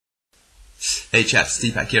Hey chaps,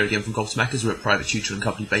 Deepak here again from Gobsmackers. We're a private tutoring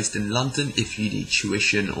company based in London. If you need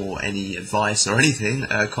tuition or any advice or anything,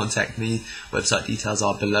 contact me. Website details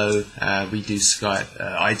are below. We do Skype,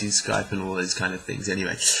 I do Skype and all those kind of things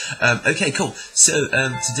anyway. Okay, cool. So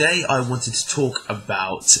today I wanted to talk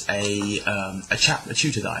about a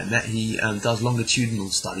tutor that I met. He does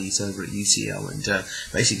longitudinal studies over at UCL, and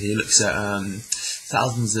basically he looks at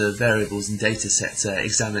thousands of variables and data sets,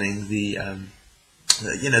 examining the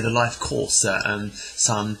the life course that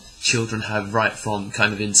some children have right from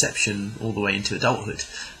kind of inception all the way into adulthood.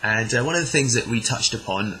 And one of the things that we touched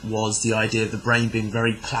upon was the idea of the brain being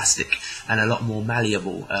very plastic and a lot more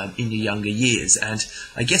malleable in your younger years. And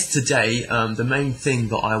I guess today the main thing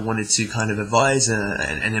that I wanted to kind of advise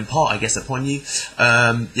and impart, I guess, upon you,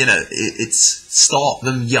 it's start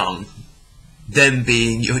them young. Them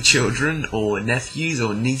being your children or nephews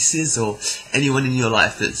or nieces or anyone in your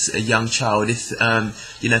life that's a young child. If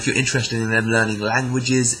if you're interested in them learning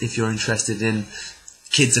languages, if you're interested in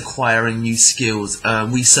kids acquiring new skills,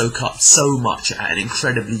 we soak up so much at an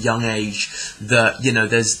incredibly young age that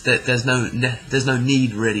there's no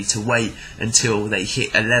need really to wait until they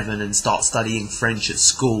hit 11 and start studying French at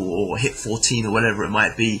school, or hit 14 or whatever it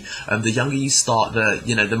might be. The younger you start,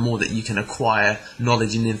 the more that you can acquire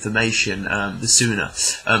knowledge and information, the sooner.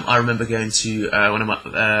 I remember going to one of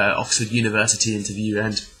my Oxford University interview,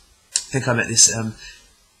 and I think I met this.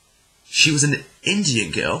 She was an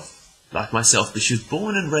Indian girl, like myself, but she was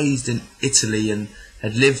born and raised in Italy and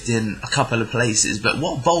had lived in a couple of places. But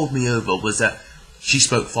what bowled me over was that she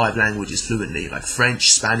spoke 5 languages fluently, like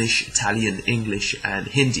French, Spanish, Italian, English, and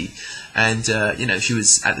Hindi. And she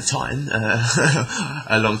was, at the time,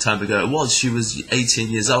 a long time ago she was 18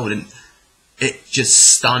 years old, and it just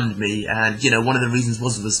stunned me. And one of the reasons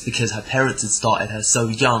was because her parents had started her so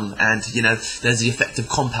young, and there's the effect of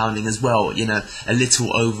compounding as well. A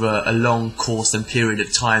little over a long course and period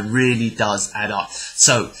of time really does add up.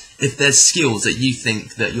 So if there's skills that you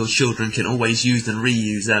think that your children can always use and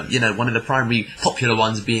reuse, one of the primary popular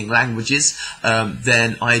ones being languages,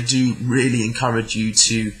 then I do really encourage you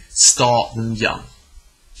to start them young.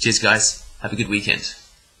 Cheers guys, have a good weekend.